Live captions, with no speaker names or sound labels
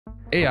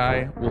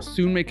AI will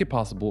soon make it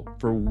possible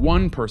for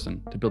one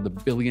person to build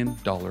 $1 billion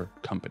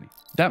company.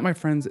 That, my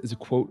friends, is a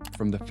quote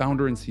from the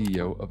founder and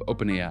CEO of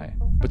OpenAI.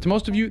 But to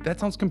most of you, that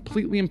sounds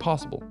completely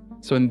impossible.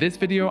 So in this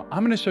video, I'm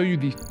going to show you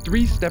the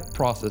 3-step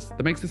process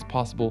that makes this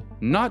possible,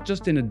 not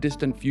just in a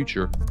distant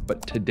future,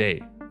 but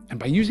today. And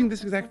by using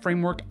this exact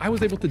framework, I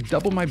was able to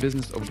double my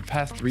business over the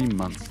past 3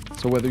 months.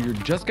 So whether you're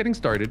just getting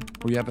started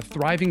or you have a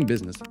thriving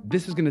business,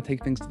 this is going to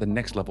take things to the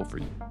next level for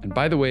you. And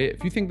by the way,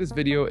 if you think this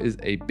video is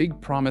a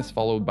big promise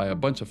followed by a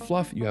bunch of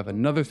fluff, you have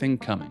another thing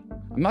coming.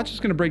 I'm not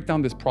just going to break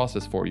down this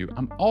process for you,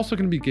 I'm also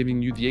going to be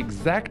giving you the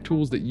exact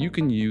tools that you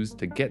can use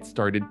to get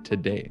started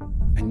today.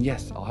 And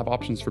yes, I'll have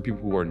options for people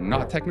who are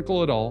not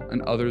technical at all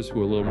and others who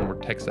are a little more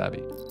tech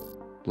savvy.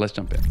 Let's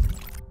jump in.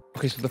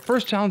 Okay, so the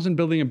first challenge in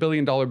building $1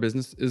 billion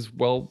business is,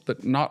 well,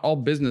 that not all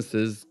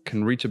businesses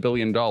can reach $1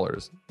 billion.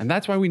 And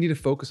that's why we need to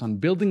focus on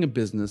building a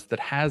business that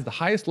has the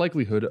highest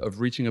likelihood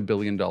of reaching $1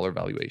 billion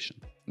valuation.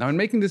 Now, in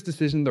making this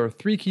decision, there are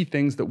 3 key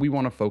things that we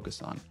want to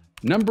focus on.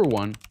 Number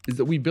 1 is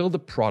that we build a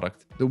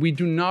product that we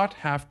do not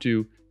have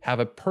to have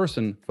a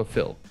person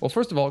fulfill. Well,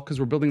 first of all, because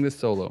we're building this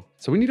solo.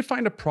 So we need to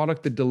find a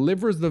product that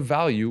delivers the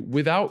value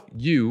without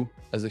you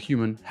as a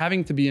human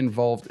having to be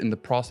involved in the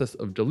process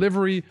of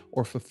delivery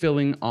or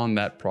fulfilling on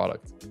that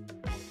product.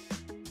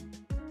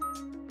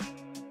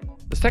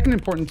 The second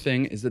important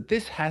thing is that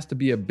this has to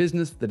be a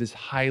business that is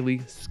highly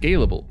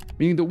scalable,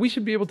 meaning that we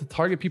should be able to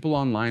target people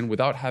online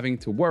without having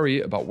to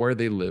worry about where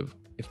they live.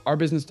 If our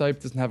business type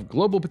doesn't have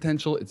global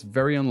potential, it's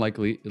very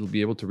unlikely it'll be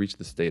able to reach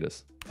this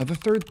status. Now, the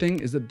third thing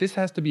is that this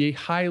has to be a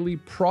highly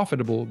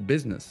profitable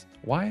business.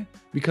 Why?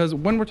 Because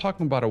when we're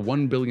talking about a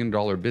 $1 billion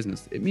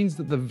business, it means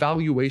that the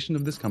valuation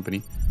of this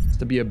company has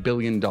to be $1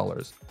 billion,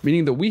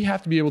 meaning that we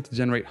have to be able to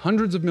generate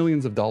hundreds of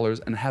millions of dollars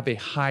and have a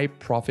high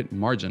profit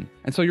margin.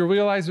 And so you'll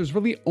realize there's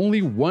really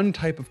only one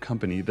type of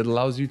company that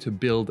allows you to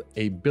build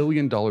a $1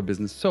 billion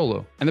business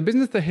solo. And the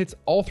business that hits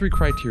all 3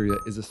 criteria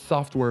is a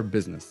software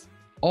business,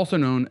 also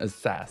known as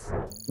SaaS.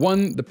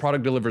 1, the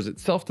product delivers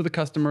itself to the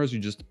customers. You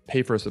just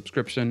pay for a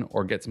subscription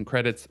or get some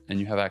credits and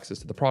you have access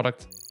to the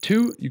product.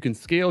 2, you can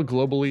scale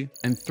globally.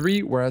 And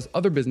 3, whereas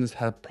other businesses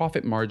have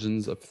profit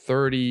margins of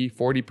 30,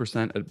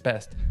 40% at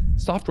best,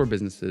 software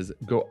businesses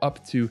go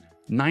up to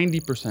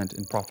 90%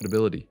 in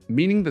profitability,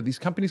 meaning that these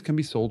companies can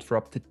be sold for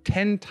up to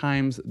 10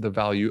 times the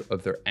value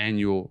of their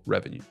annual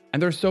revenue.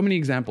 And there are so many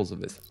examples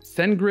of this.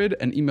 SendGrid,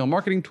 an email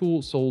marketing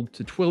tool, sold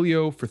to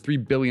Twilio for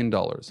 $3 billion.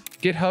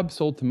 GitHub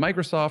sold to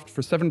Microsoft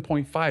for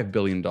 $7.5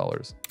 billion.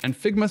 And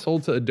Figma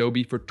sold to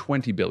Adobe for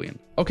 $20 billion.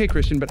 Okay,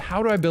 Christian, but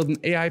how do I build an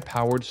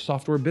AI-powered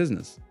software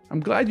business?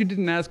 I'm glad you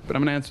didn't ask, but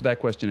I'm gonna answer that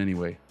question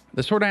anyway.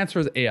 The short answer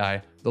is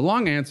AI. The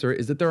long answer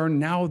is that there are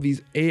now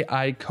these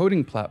AI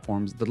coding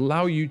platforms that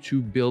allow you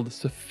to build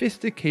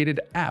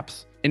sophisticated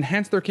apps,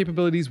 enhance their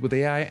capabilities with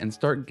AI, and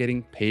start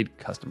getting paid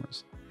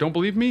customers. Don't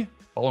believe me?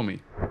 Follow me.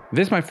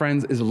 This, my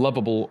friends, is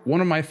Lovable, one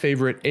of my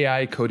favorite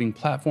AI coding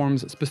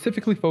platforms,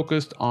 specifically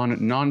focused on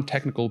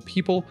non-technical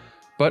people.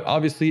 But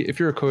obviously, if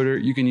you're a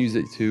coder, you can use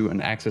it too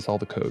and access all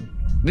the code.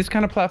 This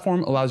kind of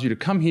platform allows you to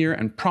come here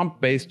and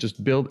prompt-based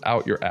just build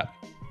out your app.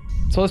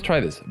 So let's try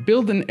this.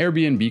 Build an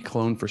Airbnb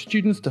clone for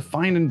students to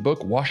find and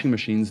book washing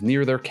machines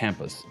near their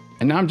campus.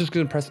 And now I'm just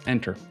going to press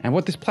enter. And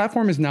what this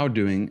platform is now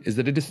doing is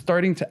that it is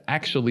starting to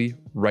actually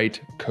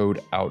write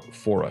code out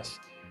for us.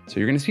 So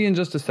you're going to see in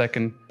just a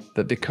second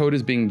that the code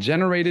is being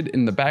generated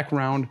in the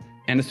background.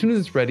 And as soon as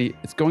it's ready,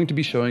 it's going to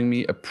be showing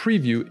me a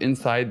preview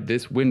inside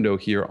this window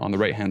here on the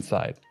right-hand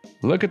side.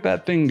 Look at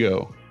that thing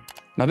go.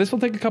 Now this will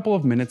take a couple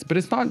of minutes, but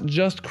it's not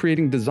just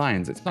creating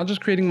designs. It's not just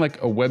creating like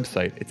a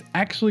website. It's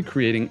actually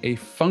creating a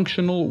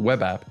functional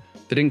web app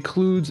that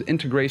includes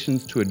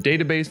integrations to a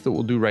database that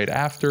we'll do right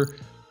after,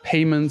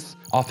 payments,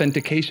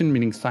 authentication,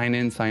 meaning sign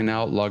in, sign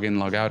out, log in,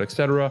 log out,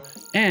 etc.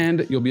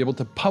 And you'll be able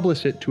to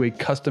publish it to a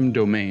custom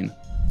domain.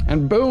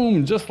 And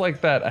boom, just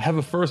like that, I have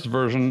a first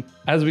version.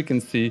 As we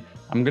can see,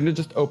 I'm gonna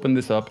just open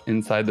this up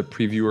inside the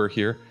previewer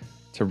here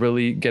to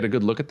really get a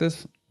good look at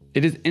this.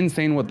 It is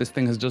insane what this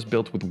thing has just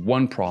built with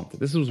one prompt.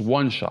 This was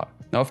one shot.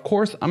 Now, of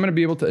course, I'm gonna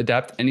be able to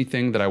adapt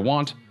anything that I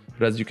want,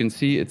 but as you can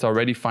see, it's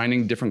already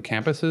finding different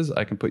campuses.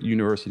 I can put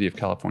University of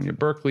California,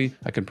 Berkeley.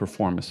 I can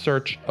perform a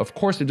search. Of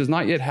course, it does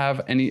not yet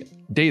have any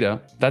data.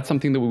 That's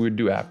something that we would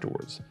do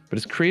afterwards, but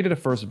it's created a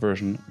first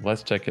version.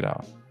 Let's check it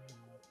out.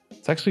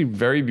 It's actually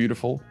very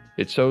beautiful.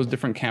 It shows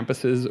different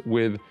campuses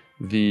with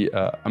the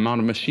amount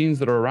of machines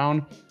that are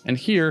around. And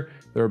here,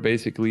 there are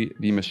basically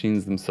the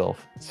machines themselves.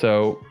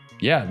 So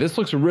yeah, this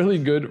looks really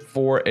good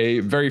for a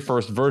very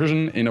first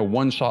version in a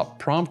one-shot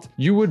prompt.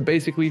 You would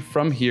basically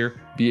from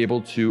here be able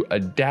to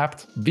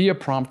adapt via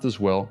prompt as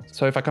well.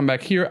 So if I come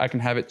back here, I can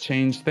have it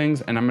change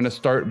things and I'm gonna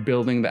start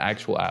building the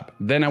actual app.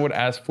 Then I would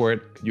ask for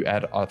it, could you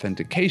add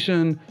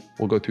authentication?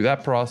 We'll go through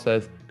that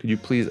process. Could you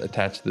please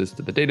attach this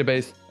to the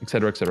database,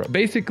 etc., etc.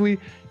 Basically,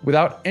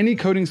 without any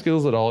coding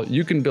skills at all,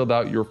 you can build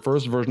out your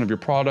first version of your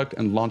product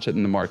and launch it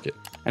in the market.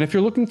 And if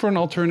you're looking for an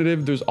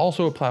alternative, there's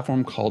also a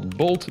platform called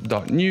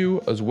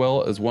Bolt.new, as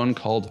well as one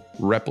called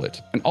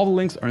Replit. And all the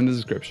links are in the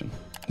description.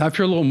 Now, if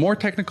you're a little more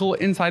technical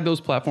inside those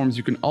platforms,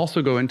 you can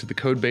also go into the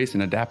code base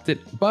and adapt it,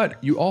 but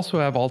you also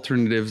have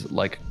alternatives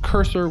like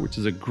Cursor, which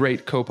is a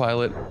great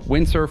copilot,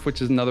 Windsurf,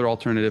 which is another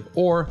alternative,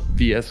 or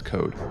VS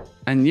Code.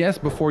 And yes,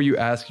 before you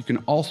ask, you can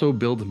also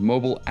build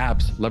mobile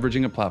apps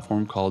leveraging a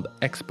platform called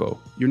Expo.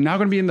 You're now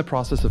going to be in the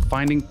process of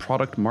finding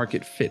product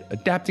market fit,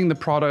 adapting the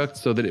product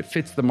so that it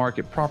fits the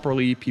market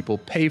properly, people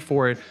pay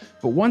for it.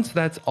 But once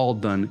that's all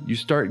done, you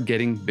start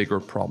getting bigger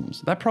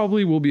problems. That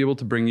probably will be able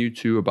to bring you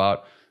to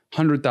about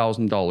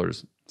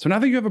 $100,000. So now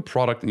that you have a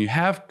product and you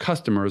have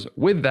customers,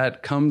 with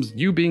that comes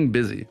you being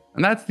busy.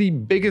 And that's the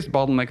biggest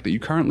bottleneck that you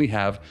currently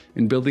have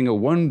in building a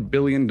 $1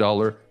 billion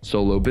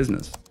solo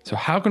business. So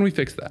how can we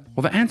fix that?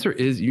 Well, the answer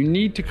is you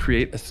need to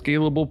create a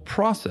scalable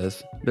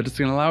process that is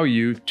going to allow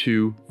you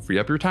to free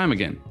up your time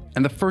again.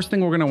 And the first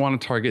thing we're going to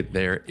want to target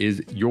there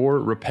is your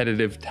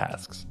repetitive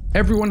tasks.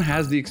 Everyone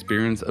has the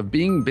experience of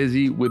being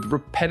busy with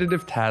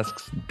repetitive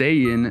tasks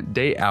day in,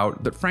 day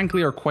out that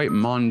frankly are quite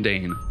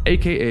mundane,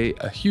 aka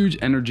a huge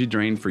energy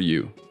drain for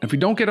you. And if we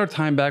don't get our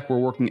time back, we're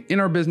working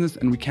in our business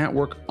and we can't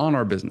work on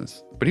our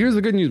business. But here's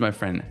the good news, my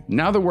friend.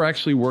 Now that we're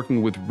actually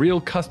working with real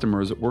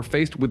customers, we're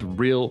faced with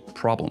real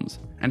problems.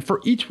 And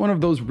for each one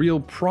of those real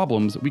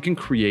problems, we can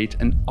create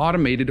an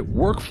automated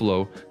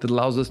workflow that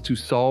allows us to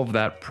solve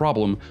that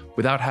problem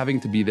without having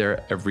to be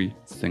there every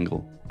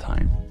single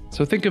time.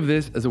 So think of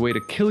this as a way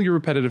to kill your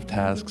repetitive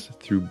tasks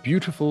through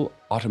beautiful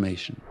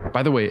automation.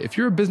 By the way, if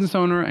you're a business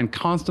owner and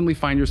constantly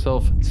find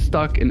yourself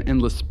stuck in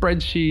endless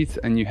spreadsheets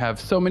and you have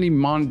so many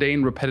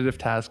mundane repetitive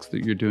tasks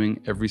that you're doing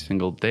every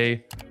single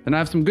day, then I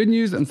have some good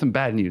news and some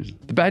bad news.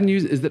 The bad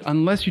news is that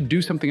unless you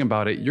do something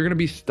about it, you're gonna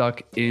be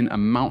stuck in a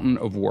mountain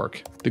of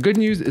work. The good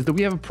news is that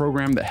we have a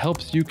program that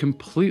helps you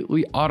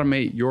completely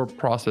automate your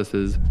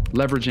processes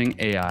leveraging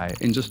AI.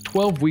 In just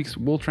 12 weeks,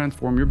 we'll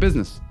transform your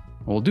business.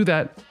 We'll do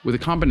that with a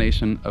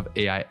combination of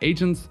AI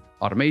agents,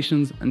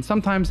 automations, and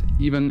sometimes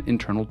even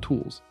internal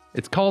tools.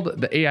 It's called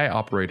the AI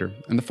Operator,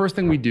 and the first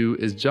thing we do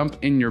is jump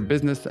in your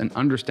business and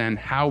understand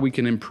how we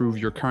can improve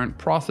your current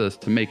process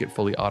to make it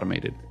fully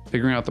automated,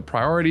 figuring out the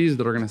priorities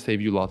that are going to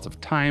save you lots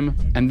of time,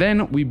 and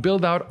then we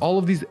build out all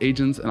of these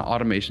agents and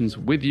automations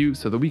with you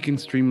so that we can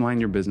streamline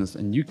your business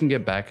and you can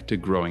get back to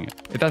growing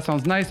it. If that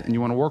sounds nice and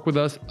you want to work with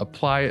us,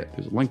 apply.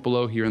 There's a link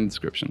below here in the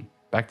description.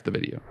 Back to the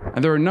video.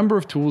 And there are a number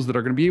of tools that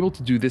are going to be able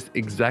to do this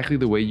exactly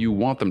the way you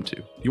want them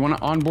to. You want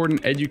to onboard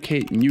and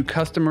educate new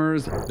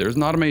customers? There's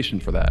an automation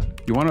for that.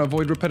 You want to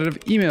avoid repetitive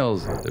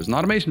emails? There's an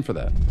automation for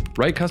that.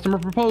 Write customer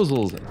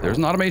proposals? There's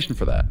an automation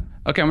for that.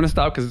 Okay, I'm going to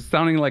stop because it's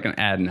sounding like an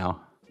ad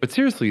now. But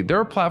seriously, there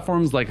are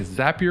platforms like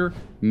Zapier,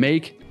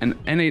 Make, and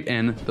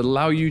N8N that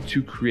allow you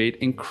to create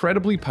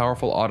incredibly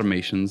powerful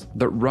automations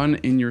that run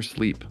in your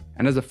sleep.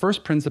 And as a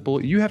first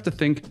principle, you have to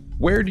think,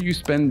 where do you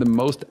spend the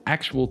most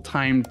actual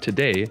time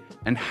today,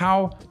 and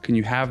how can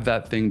you have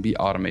that thing be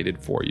automated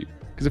for you?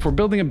 Because if we're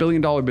building a $1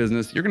 billion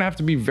business, you're gonna have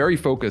to be very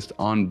focused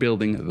on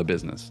building the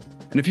business.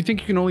 And if you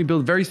think you can only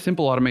build very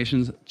simple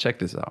automations, check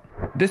this out.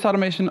 This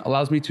automation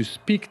allows me to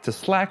speak to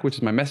Slack, which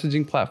is my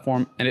messaging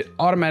platform, and it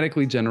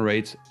automatically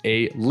generates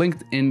a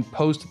LinkedIn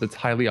post that's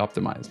highly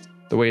optimized.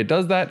 The way it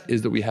does that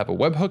is that we have a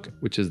webhook,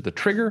 which is the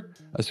trigger.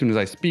 As soon as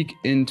I speak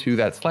into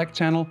that Slack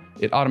channel,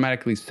 it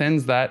automatically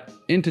sends that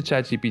into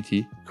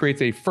ChatGPT,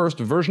 creates a first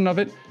version of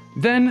it,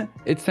 then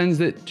it sends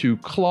it to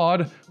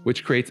Claude,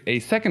 which creates a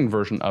second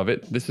version of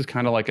it. This is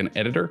kind of like an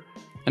editor.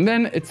 And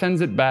then it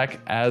sends it back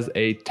as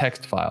a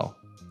text file.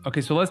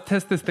 Okay, so let's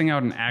test this thing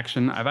out in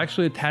action. I've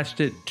actually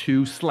attached it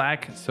to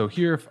Slack. So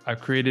here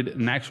I've created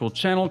an actual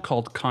channel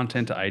called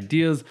Content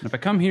Ideas. And if I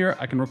come here,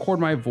 I can record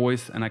my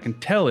voice and I can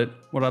tell it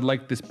what I'd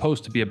like this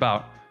post to be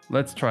about.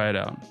 Let's try it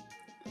out.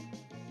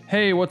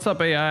 Hey, what's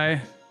up,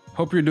 AI?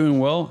 Hope you're doing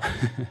well.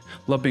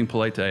 Love being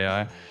polite to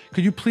AI.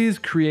 Could you please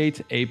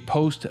create a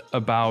post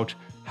about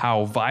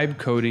how vibe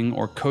coding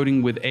or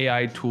coding with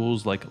AI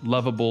tools like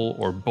Lovable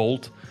or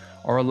Bolt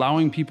are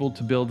allowing people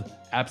to build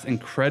apps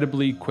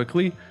incredibly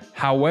quickly?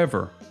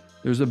 However,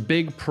 there's a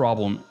big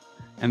problem,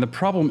 and the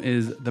problem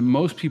is that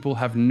most people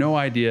have no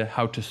idea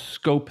how to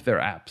scope their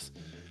apps,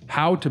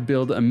 how to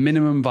build a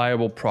minimum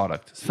viable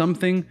product,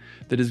 something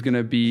that is going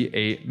to be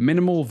a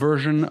minimal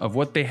version of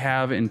what they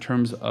have in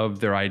terms of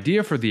their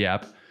idea for the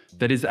app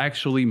that is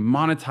actually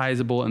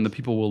monetizable and the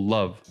people will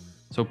love.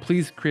 So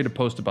please create a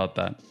post about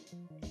that.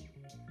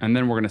 And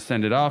then we're going to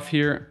send it off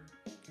here.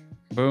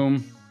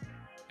 Boom.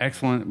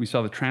 Excellent. We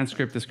saw the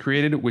transcript is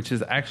created, which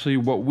is actually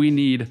what we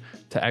need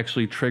to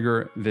actually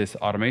trigger this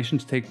automation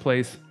to take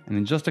place. And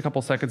in just a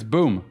couple seconds,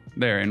 boom,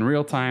 there in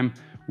real time,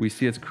 we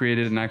see it's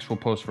created an actual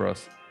post for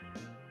us.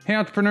 Hey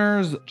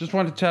entrepreneurs, just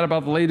wanted to chat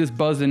about the latest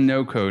buzz in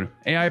no-code.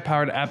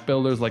 AI-powered app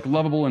builders like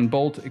Lovable and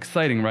Bolt,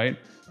 exciting, right?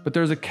 But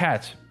there's a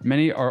catch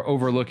many are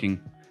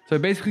overlooking. So I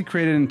basically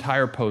created an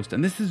entire post,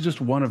 and this is just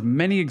one of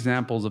many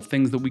examples of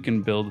things that we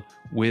can build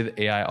with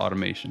AI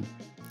automation.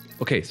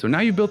 Okay, so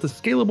now you've built a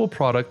scalable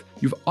product,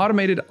 you've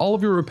automated all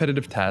of your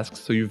repetitive tasks,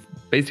 so you've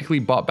basically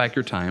bought back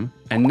your time.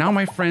 And now,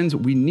 my friends,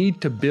 we need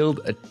to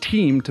build a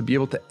team to be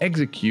able to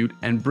execute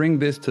and bring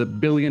this to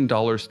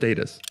billion-dollar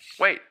status.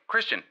 Wait,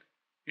 Christian,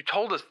 you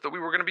told us that we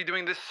were going to be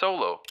doing this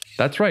solo.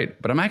 That's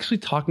right, but I'm actually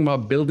talking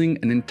about building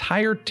an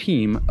entire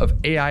team of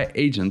AI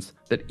agents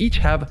that each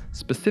have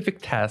specific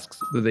tasks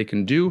that they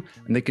can do,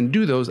 and they can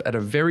do those at a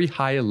very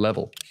high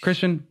level.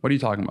 Christian, what are you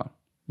talking about?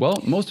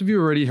 Well, most of you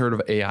already heard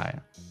of AI.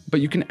 But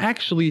you can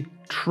actually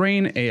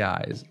train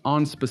AIs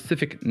on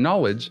specific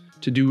knowledge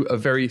to do a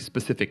very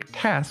specific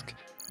task.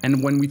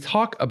 And when we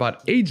talk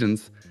about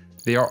agents,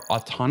 they are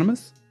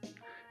autonomous.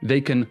 They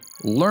can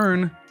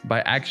learn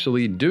by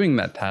actually doing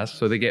that task,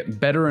 so they get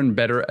better and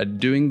better at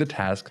doing the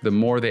task the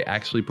more they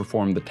actually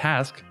perform the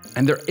task.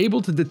 And they're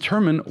able to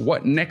determine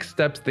what next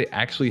steps they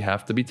actually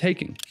have to be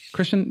taking.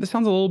 Christian, this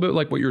sounds a little bit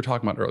like what you were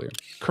talking about earlier.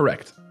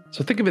 Correct.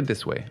 So think of it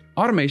this way.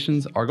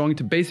 Automations are going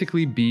to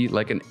basically be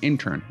like an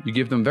intern. You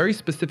give them very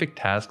specific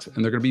tasks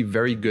and they're going to be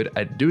very good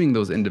at doing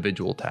those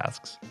individual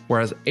tasks.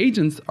 Whereas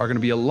agents are going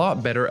to be a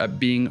lot better at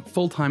being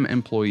full-time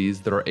employees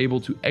that are able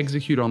to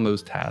execute on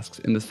those tasks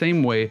in the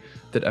same way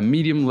that a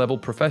medium-level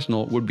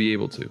professional would be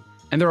able to.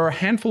 And there are a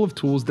handful of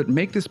tools that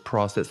make this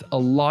process a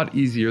lot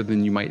easier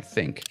than you might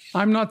think.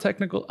 I'm not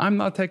technical. I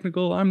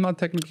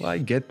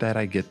get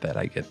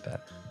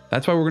that.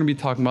 That's why we're going to be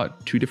talking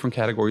about two different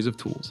categories of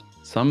tools.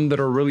 Some that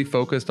are really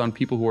focused on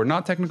people who are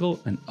not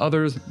technical and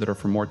others that are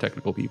for more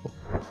technical people.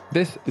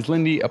 This is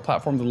Lindy, a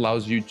platform that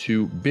allows you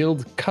to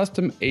build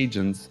custom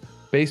agents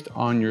based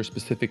on your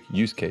specific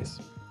use case.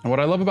 And what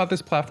I love about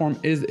this platform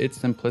is its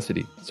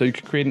simplicity. So you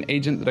can create an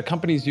agent that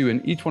accompanies you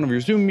in each one of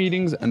your Zoom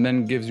meetings and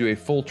then gives you a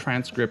full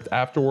transcript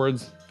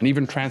afterwards, and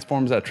even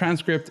transforms that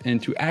transcript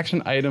into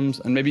action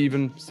items and maybe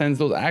even sends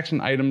those action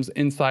items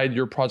inside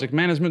your project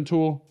management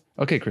tool.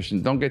 Okay,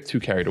 Christian, don't get too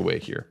carried away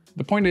here.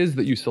 The point is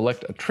that you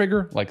select a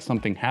trigger, like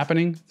something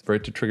happening, for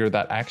it to trigger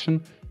that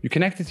action. You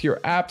connect it to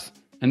your apps,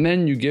 and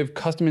then you give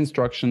custom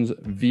instructions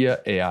via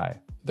AI.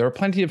 There are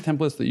plenty of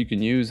templates that you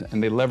can use,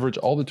 and they leverage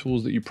all the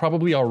tools that you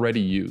probably already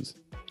use.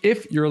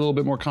 If you're a little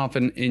bit more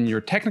confident in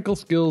your technical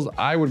skills,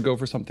 I would go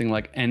for something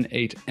like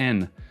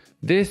N8N.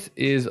 This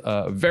is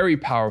a very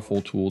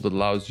powerful tool that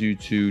allows you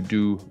to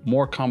do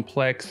more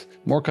complex,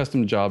 more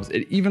custom jobs.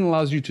 It even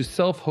allows you to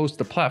self-host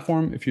the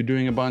platform if you're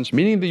doing a bunch,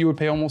 meaning that you would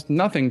pay almost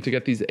nothing to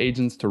get these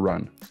agents to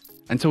run.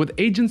 And so with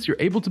agents, you're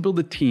able to build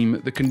a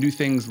team that can do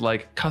things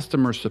like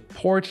customer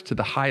support to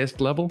the highest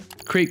level,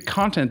 create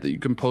content that you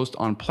can post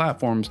on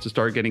platforms to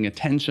start getting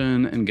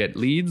attention and get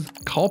leads,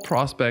 call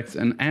prospects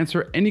and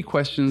answer any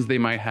questions they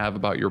might have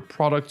about your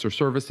products or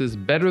services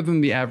better than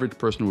the average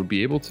person would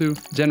be able to,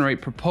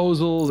 generate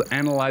proposals,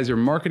 analyze your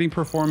marketing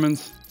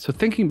performance. So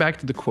thinking back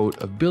to the quote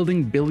of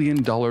building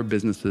billion-dollar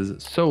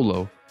businesses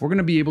solo, we're going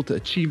to be able to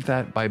achieve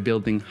that by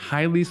building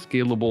highly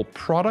scalable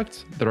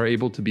products that are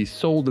able to be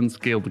sold and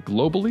scaled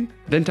globally,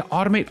 then to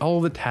automate all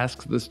of the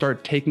tasks that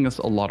start taking us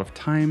a lot of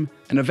time,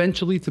 and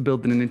eventually to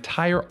build an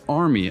entire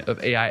army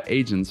of AI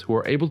agents who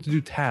are able to do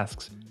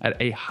tasks at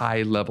a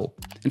high level.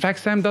 In fact,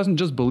 Sam doesn't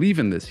just believe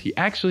in this, he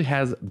actually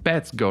has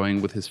bets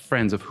going with his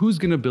friends of who's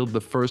going to build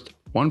the first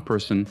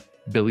one-person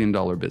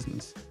billion-dollar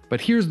business. But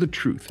here's the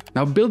truth.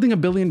 Now, building a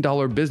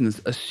billion-dollar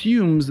business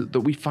assumes that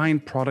we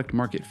find product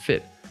market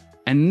fit.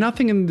 And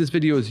nothing in this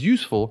video is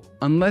useful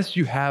unless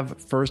you have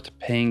first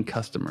paying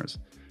customers.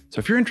 So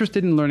if you're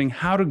interested in learning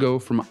how to go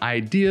from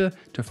idea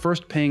to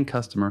first paying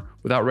customer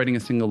without writing a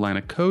single line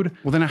of code,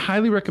 well then I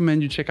highly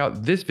recommend you check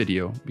out this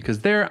video, because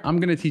there I'm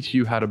going to teach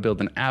you how to build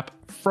an app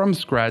from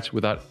scratch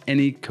without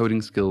any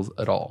coding skills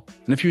at all.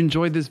 And if you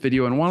enjoyed this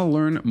video and want to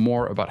learn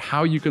more about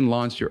how you can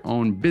launch your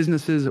own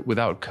businesses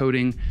without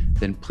coding,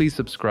 then please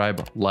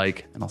subscribe,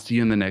 like, and I'll see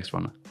you in the next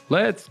one.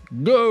 Let's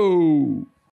go!